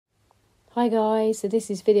Hi guys, so this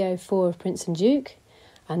is video 4 of Prince and Duke,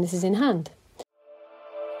 and this is in hand.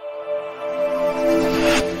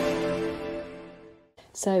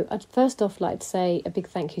 So I'd first off like to say a big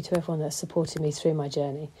thank you to everyone that's supported me through my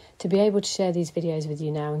journey. To be able to share these videos with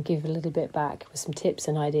you now and give a little bit back with some tips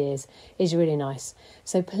and ideas is really nice.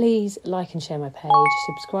 So please like and share my page,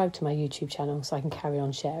 subscribe to my YouTube channel so I can carry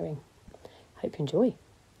on sharing. Hope you enjoy.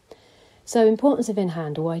 So importance of in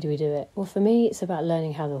hand, why do we do it? Well, for me, it's about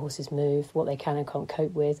learning how the horses move, what they can and can't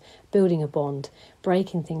cope with, building a bond,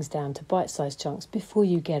 breaking things down to bite-sized chunks before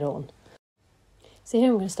you get on. So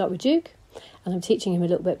here I'm going to start with Duke, and I'm teaching him a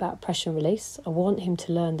little bit about pressure and release. I want him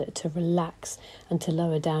to learn that to relax and to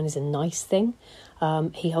lower down is a nice thing.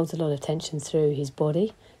 He holds a lot of tension through his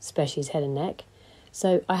body, especially his head and neck.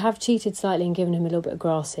 So I have cheated slightly and given him a little bit of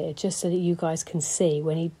grass here, just so that you guys can see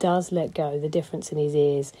when he does let go, the difference in his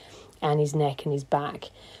ears and his neck and his back.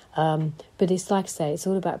 But it's like I say, it's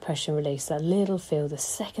all about pressure and release. That little feel, the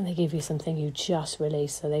second they give you something, you just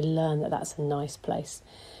release, so they learn that that's a nice place.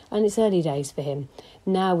 And it's early days for him.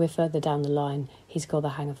 Now we're further down the line, he's got the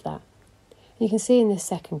hang of that. And you can see in this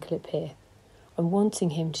second clip here, I'm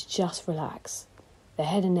wanting him to just relax. The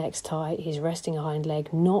head and neck's tight, he's resting a hind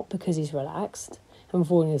leg, not because he's relaxed and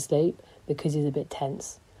falling asleep, because he's a bit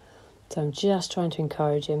tense. So I'm just trying to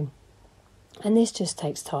encourage him. And this just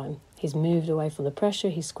takes time. He's moved away from the pressure,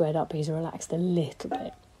 he's squared up, he's relaxed a little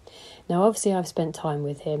bit. Now obviously I've spent time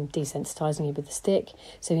with him desensitising him with the stick,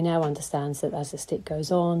 so he now understands that as the stick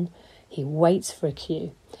goes on, he waits for a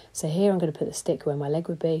cue. So here I'm going to put the stick where my leg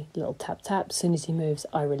would be, a little tap tap, as soon as he moves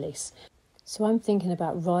I release. So I'm thinking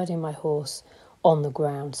about riding my horse on the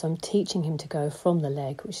ground, so I'm teaching him to go from the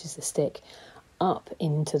leg, which is the stick, up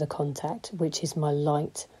into the contact, which is my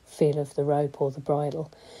light feel of the rope or the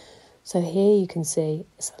bridle. So here you can see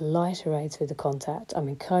it's a lighter aid through the contact. I'm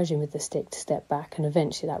encouraging with the stick to step back, and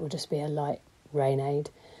eventually that will just be a light rein aid.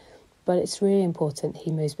 But it's really important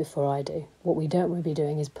he moves before I do. What we don't want to be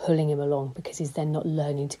doing is pulling him along, because he's then not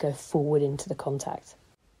learning to go forward into the contact.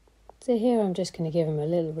 So here I'm just going to give him a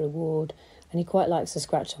little reward, and he quite likes to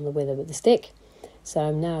scratch on the wither with the stick. So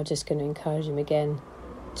I'm now just going to encourage him again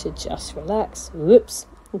to just relax. Whoops,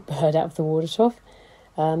 bird out of the water trough.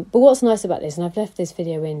 But what's nice about this, and I've left this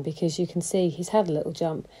video in because you can see he's had a little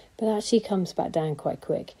jump, but actually comes back down quite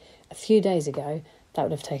quick. A few days ago, that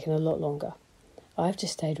would have taken a lot longer. I've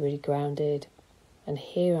just stayed really grounded, and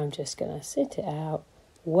here I'm just going to sit it out,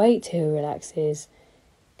 wait till he relaxes,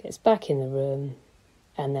 gets back in the room,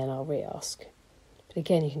 and then I'll re-ask. But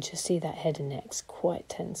again, you can just see that head and neck's quite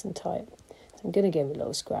tense and tight. So I'm going to give him a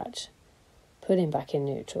little scratch, put him back in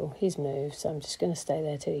neutral. He's moved, so I'm just going to stay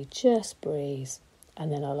there till he just breathes. And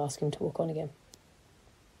then I'll ask him to walk on again.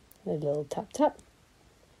 A little tap tap.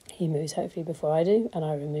 He moves hopefully before I do, and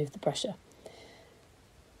I remove the pressure.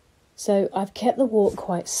 So I've kept the walk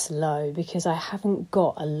quite slow because I haven't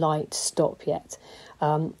got a light stop yet.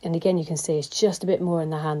 And again, you can see it's just a bit more in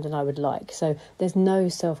the hand than I would like. So there's no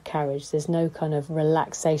self-carriage, there's no kind of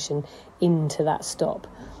relaxation into that stop.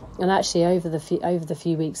 And actually over the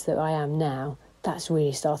few weeks that I am now, that's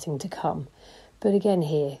really starting to come. But again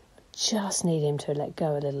here, just need him to let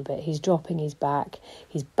go a little bit. He's dropping his back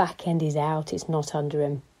end is out, it's not under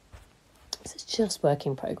him. So it's just work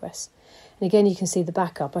in progress. And again, you can see the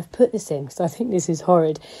back up. I've put this in because I think this is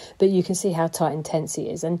horrid, but you can see how tight and tense he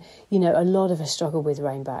is. And, you know, a lot of us struggle with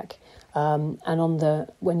rein back. And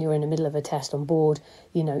when you're in the middle of a test on board,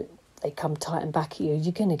 you know, they come tight and back at you,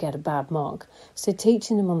 you're going to get a bad mark. So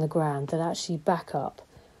teaching them on the ground that actually back up,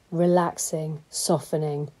 relaxing,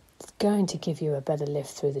 softening, it's going to give you a better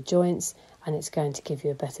lift through the joints, and it's going to give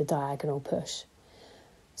you a better diagonal push.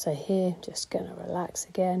 So here, just going to relax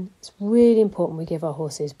again. It's really important we give our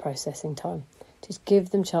horses processing time. Just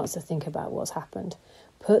give them a chance to think about what's happened.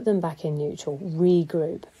 Put them back in neutral,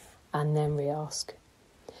 regroup, and then re-ask.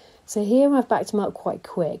 So here I've backed him up quite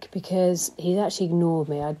quick because he's actually ignored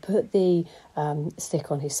me. I'd put the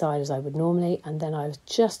stick on his side as I would normally, and then I was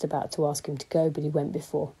just about to ask him to go, but he went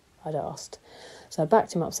before I'd asked. So I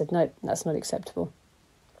backed him up, said, no, that's not acceptable.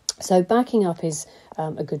 So backing up is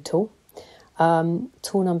a good tool.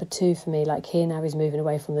 Tool number 2 for me, like here now he's moving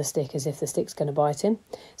away from the stick as if the stick's going to bite him.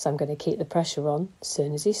 So I'm going to keep the pressure on. As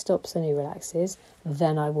soon as he stops and he relaxes,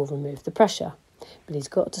 then I will remove the pressure. But he's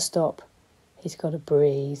got to stop. He's got to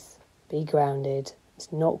breathe, be grounded.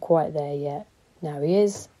 It's not quite there yet. Now he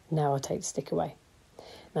is. Now I'll take the stick away.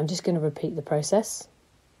 And I'm just going to repeat the process.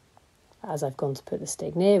 As I've gone to put the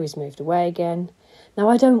stick near, he's moved away again. Now,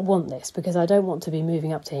 I don't want this because I don't want to be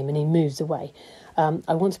moving up to him and he moves away.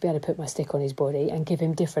 I want to be able to put my stick on his body and give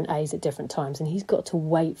him different aids at different times, and he's got to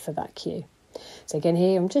wait for that cue. So again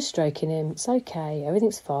here, I'm just stroking him. It's okay,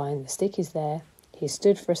 everything's fine, the stick is there. He's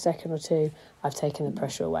stood for a second or two, I've taken the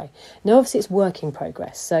pressure away. Now obviously it's work in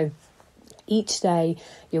progress, so each day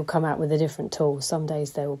you'll come out with a different tool. Some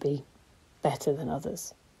days they will be better than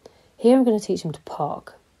others. Here I'm going to teach him to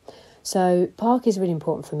park. So park is really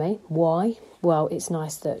important for me. Why? Well, it's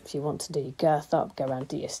nice that if you want to do your girth up, go around,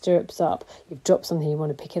 do your stirrups up, you've dropped something, you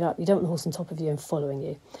want to pick it up, you don't want the horse on top of you and following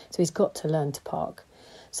you. So he's got to learn to park.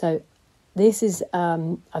 So this is,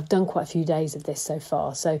 I've done quite a few days of this so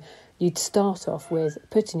far. So you'd start off with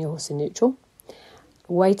putting your horse in neutral,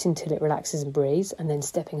 wait until it relaxes and breathes, and then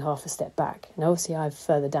stepping half a step back. And obviously I'm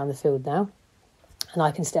further down the field now, and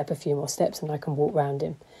I can step a few more steps and I can walk round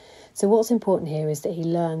him. So what's important here is that he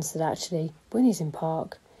learns that actually when he's in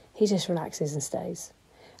park, he just relaxes and stays.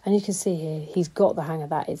 And you can see here, he's got the hang of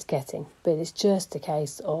that, it's getting. But it's just a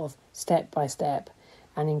case of step by step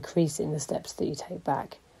and increasing the steps that you take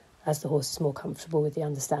back as the horse is more comfortable with the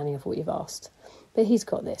understanding of what you've asked. But he's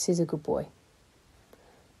got this, he's a good boy.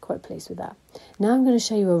 Quite pleased with that. Now I'm going to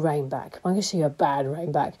show you a rein back. I'm going to show you a bad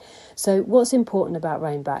rein back. So what's important about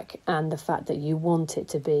rein back and the fact that you want it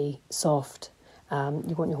to be soft,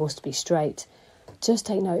 you want your horse to be straight, just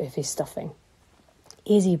take note of his stuffing.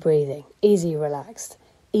 Is he breathing? Is he relaxed?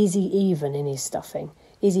 Is he even in his stuffing?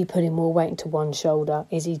 Is he putting more weight into one shoulder?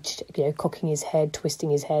 Is he cocking his head, twisting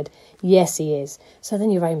his head? Yes, he is. So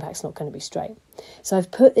then your rein back's not going to be straight. So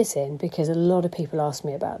I've put this in because a lot of people ask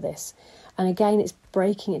me about this. And again, it's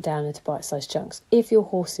breaking it down into bite-sized chunks. If your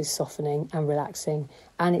horse is softening and relaxing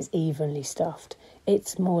and it's evenly stuffed,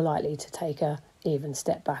 it's more likely to take a even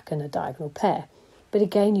step back and a diagonal pair. But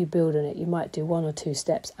again, you build on it. You might do 1 or 2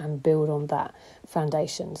 steps and build on that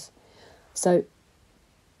foundations. So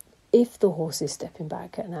if the horse is stepping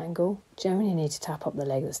back at an angle, generally you need to tap up the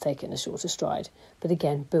leg that's taking a shorter stride. But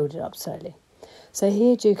again, build it up slowly. So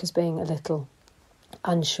here Duke is being a little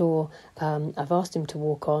unsure. I've asked him to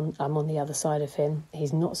walk on. I'm on the other side of him.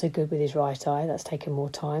 He's not so good with his right eye. That's taken more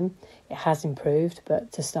time. It has improved,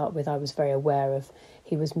 but to start with, I was very aware of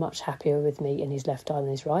he was much happier with me in his left eye than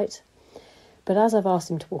his right. But as I've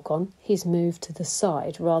asked him to walk on, he's moved to the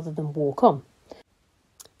side rather than walk on.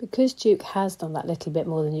 Because Duke has done that little bit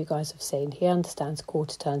more than you guys have seen, he understands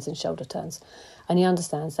quarter turns and shoulder turns. And he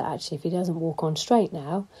understands that actually if he doesn't walk on straight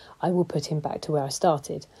now, I will put him back to where I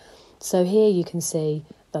started. So here you can see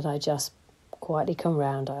that I just quietly come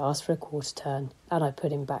round, I ask for a quarter turn, and I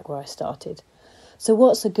put him back where I started. So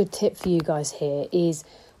what's a good tip for you guys here is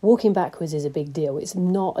walking backwards is a big deal. It's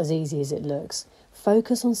not as easy as it looks.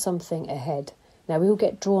 Focus on something ahead. Now, we all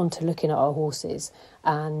get drawn to looking at our horses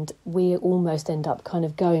and we almost end up kind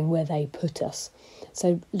of going where they put us.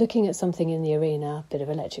 So looking at something in the arena, a bit of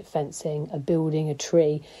electric fencing, a building, a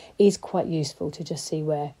tree, is quite useful to just see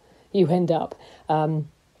where you end up.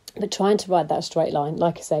 But trying to ride that straight line,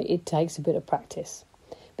 like I say, it takes a bit of practice.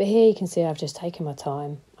 But here you can see I've just taken my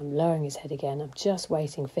time. I'm lowering his head again. I'm just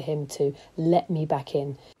waiting for him to let me back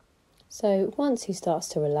in. So once he starts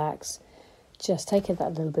to relax, just taking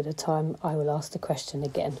that little bit of time, I will ask the question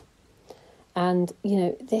again. And,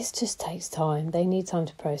 this just takes time. They need time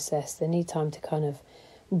to process. They need time to kind of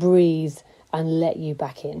breathe and let you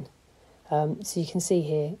back in. So you can see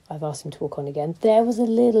here, I've asked him to walk on again. There was a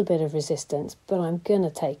little bit of resistance, but I'm going to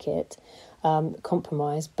take it,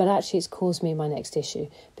 compromise. But actually it's caused me my next issue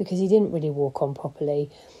because he didn't really walk on properly.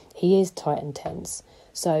 He is tight and tense.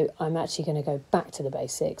 So I'm actually going to go back to the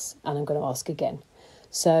basics and I'm going to ask again.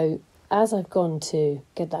 So as I've gone to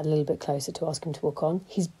get that a little bit closer to ask him to walk on,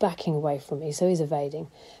 he's backing away from me, so he's evading.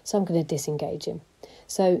 So I'm going to disengage him.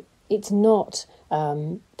 So it's not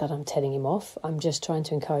that I'm telling him off. I'm just trying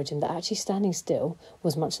to encourage him that actually standing still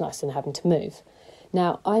was much nicer than having to move.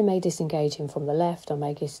 Now, I may disengage him from the left. I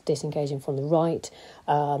may disengage him from the right.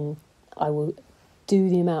 I will do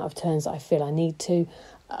the amount of turns that I feel I need to.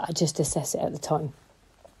 I just assess it at the time.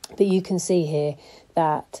 But you can see here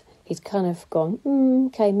that he's kind of gone,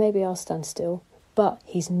 okay, maybe I'll stand still. But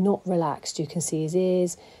he's not relaxed. You can see his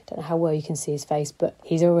ears. Don't know how well you can see his face, but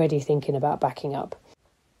he's already thinking about backing up.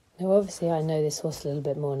 Now, obviously, I know this horse a little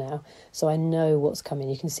bit more now, so I know what's coming.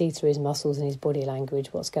 You can see through his muscles and his body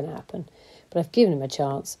language what's going to happen. But I've given him a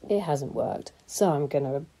chance. It hasn't worked, so I'm going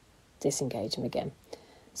to disengage him again.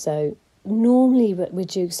 So normally with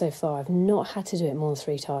Duke so far, I've not had to do it more than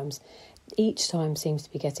 3 times. Each time seems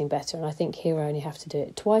to be getting better, and I think here I only have to do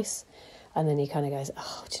it twice, and then he kind of goes,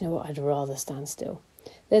 oh, do you know what, I'd rather stand still.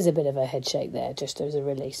 There's a bit of a head shake there, just as a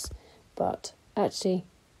release, but actually,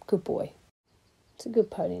 good boy. It's a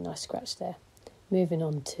good pony, nice scratch there. Moving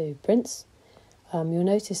on to Prince. You'll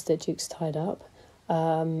notice that Duke's tied up.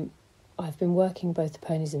 I've been working both the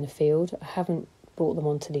ponies in the field. I haven't brought them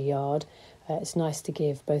onto the yard. It's nice to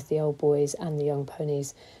give both the old boys and the young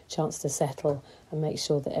ponies a chance to settle and make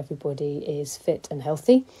sure that everybody is fit and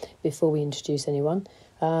healthy before we introduce anyone.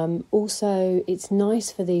 Also, it's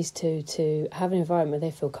nice for these two to have an environment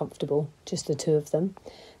where they feel comfortable, just the two of them.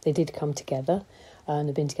 They did come together and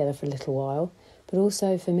have been together for a little while, but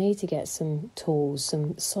also for me to get some tools,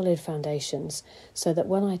 some solid foundations, so that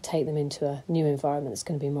when I take them into a new environment that's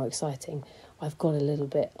going to be more exciting, I've got a little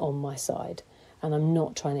bit on my side and I'm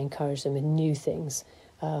not trying to encourage them with new things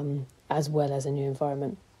as well as a new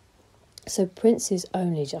environment. So Prince is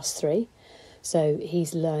only just 3. So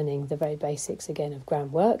he's learning the very basics again of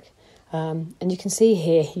groundwork. And you can see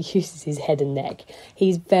here he uses his head and neck.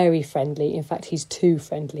 He's very friendly. In fact, he's too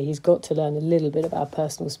friendly. He's got to learn a little bit about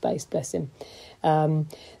personal space, bless him.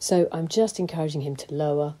 So I'm just encouraging him to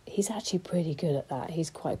lower. He's actually pretty good at that. He's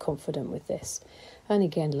quite confident with this. And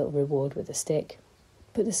again, a little reward with a stick.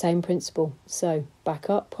 But the same principle. So back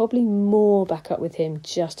up, probably more back up with him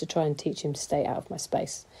just to try and teach him to stay out of my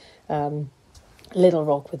space. Little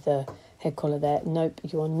rock with the head collar there. Nope,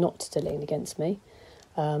 you are not to lean against me.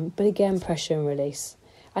 But again, pressure and release.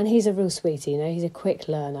 And he's a real sweetie, he's a quick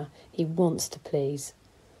learner. He wants to please.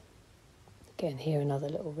 Again, here another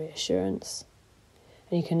little reassurance.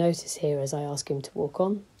 And you can notice here as I ask him to walk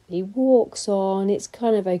on, he walks on, it's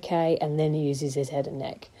kind of okay, and then he uses his head and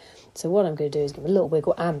neck. So what I'm going to do is give him a little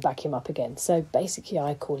wiggle and back him up again. So basically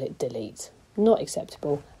I call it delete. Not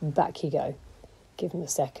acceptable, back you go. Give him a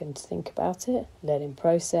second to think about it, let him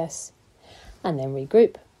process, and then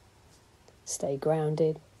regroup. Stay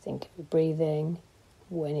grounded, think of your breathing.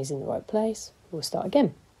 When he's in the right place, we'll start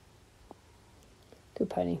again. Good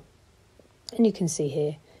pony. And you can see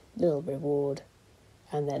here, little reward,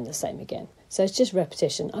 and then the same again. So it's just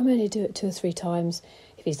repetition. I'm only do it 2 or 3 times.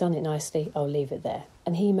 If he's done it nicely, I'll leave it there.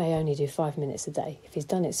 And he may only do 5 minutes a day. If he's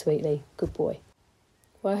done it sweetly, good boy.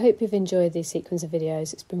 Well, I hope you've enjoyed this sequence of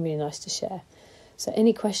videos. It's been really nice to share. So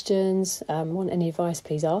any questions, want any advice,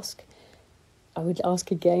 please ask. I would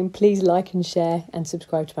ask again, please like and share and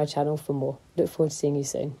subscribe to my channel for more. Look forward to seeing you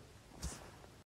soon.